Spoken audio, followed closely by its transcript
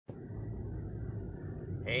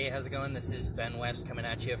Hey, how's it going? This is Ben West coming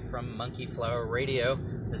at you from Monkey Flower Radio.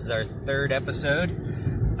 This is our third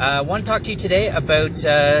episode. I want to talk to you today about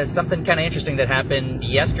something kind of interesting that happened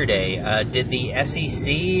yesterday. Did the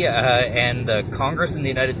SEC and the Congress in the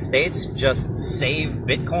United States just save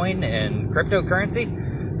Bitcoin and cryptocurrency?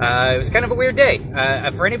 It was kind of a weird day.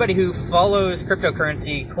 For anybody who follows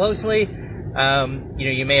cryptocurrency closely,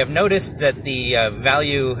 you may have noticed that the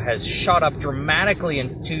value has shot up dramatically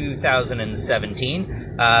in 2017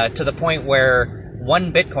 to the point where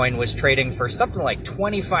one Bitcoin was trading for something like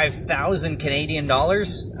 25,000 Canadian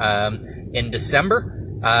dollars in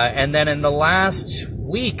December. And then in the last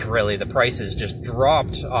week, really, the prices just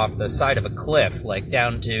dropped off the side of a cliff, like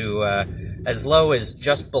down to as low as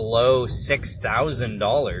just below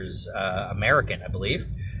 $6,000 American, I believe.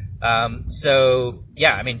 So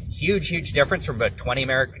yeah, I mean, huge difference from about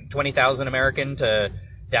 20,000 American to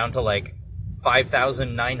down to like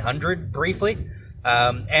 5,900 briefly.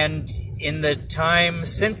 And in the time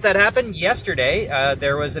since that happened yesterday,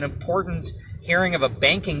 there was an important hearing of a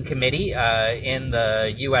banking committee, in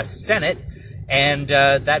the U.S. Senate. And,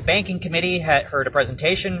 that banking committee had heard a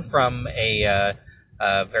presentation from a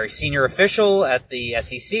very senior official at the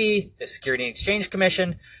SEC, the Securities and Exchange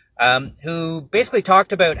Commission, who basically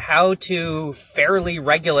talked about how to fairly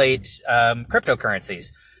regulate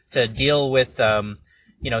cryptocurrencies to deal with some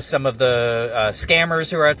of the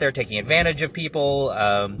scammers who are out there taking advantage of people,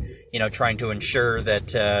 trying to ensure that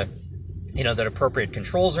that appropriate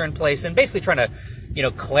controls are in place, and basically trying to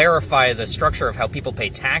clarify the structure of how people pay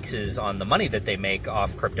taxes on the money that they make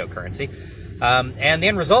off cryptocurrency. And the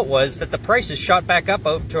end result was that the prices shot back up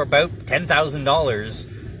to about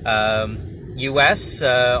 $10,000 US,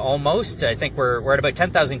 almost. I think we're at about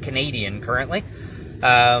 10,000 Canadian currently.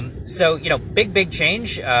 So, big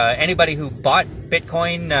change. Anybody who bought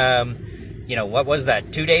Bitcoin, what was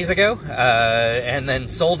that, 2 days ago, and then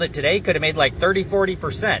sold it today could have made like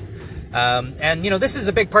 30-40%. And, this is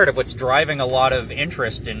a big part of what's driving a lot of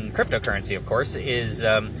interest in cryptocurrency, of course, is,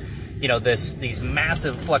 these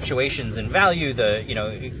massive fluctuations in value, the,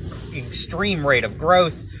 extreme rate of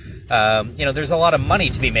growth. There's a lot of money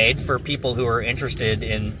to be made for people who are interested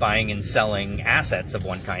in buying and selling assets of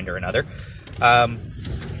one kind or another. The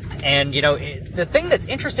thing that's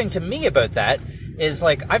interesting to me about that is,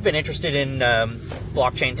 like, I've been interested in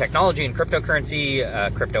blockchain technology and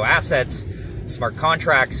cryptocurrency, crypto assets, smart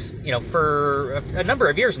contracts, for a number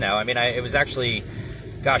of years now. I mean, it was actually,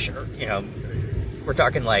 we're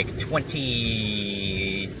talking like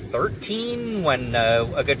 2013 when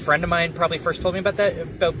a good friend of mine probably first told me about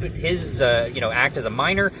his, act as a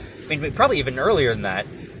miner. I mean, probably even earlier than that.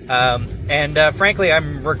 Frankly,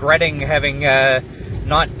 I'm regretting having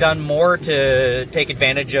not done more to take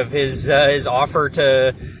advantage of his offer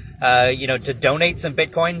to donate some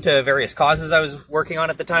Bitcoin to various causes I was working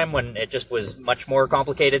on at the time, when it just was much more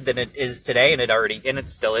complicated than it is today, and it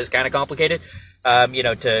still is kind of complicated,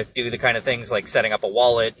 to do the kind of things like setting up a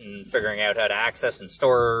wallet and figuring out how to access and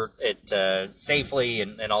store it safely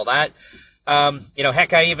and all that.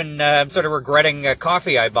 Heck, I even sort of regretting a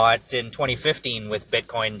coffee I bought in 2015 with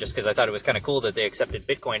Bitcoin, just because I thought it was kind of cool that they accepted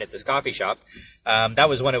Bitcoin at this coffee shop. That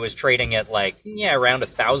was when it was trading at around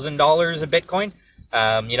 $1,000 a Bitcoin.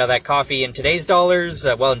 That coffee in today's dollars,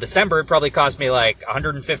 in December, it probably cost me like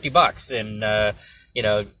 $150. In,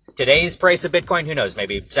 today's price of Bitcoin, who knows,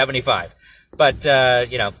 maybe 75. But,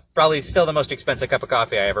 probably still the most expensive cup of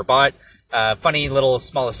coffee I ever bought. Funny little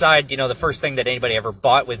small aside, the first thing that anybody ever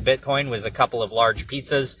bought with Bitcoin was a couple of large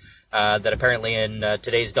pizzas, that apparently in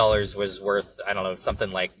today's dollars was worth, I don't know,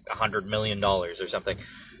 something like $100 million or something.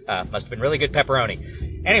 Must have been really good pepperoni.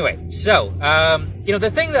 Anyway, so,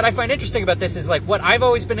 the thing that I find interesting about this is, like, what I've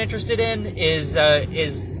always been interested in is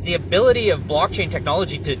the ability of blockchain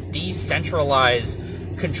technology to decentralize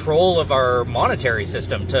control of our monetary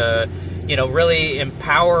system, to, really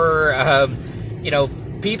empower,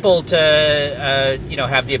 people to,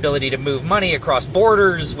 have the ability to move money across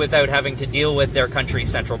borders without having to deal with their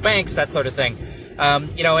country's central banks, that sort of thing. And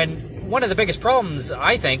one of the biggest problems,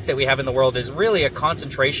 I think, that we have in the world is really a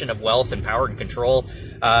concentration of wealth and power and control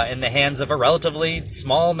in the hands of a relatively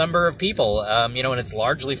small number of people, and it's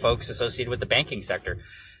largely folks associated with the banking sector.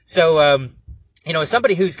 So, as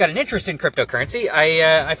somebody who's got an interest in cryptocurrency,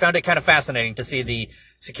 I found it kind of fascinating to see the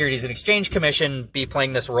Securities and Exchange Commission be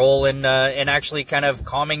playing this role in actually kind of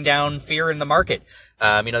calming down fear in the market.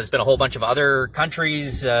 There's been a whole bunch of other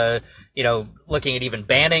countries, looking at even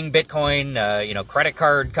banning Bitcoin, credit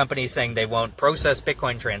card companies saying they won't process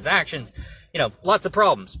Bitcoin transactions, lots of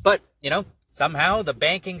problems. But, somehow the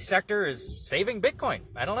banking sector is saving Bitcoin.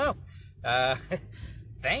 I don't know.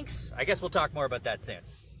 Thanks. I guess we'll talk more about that soon.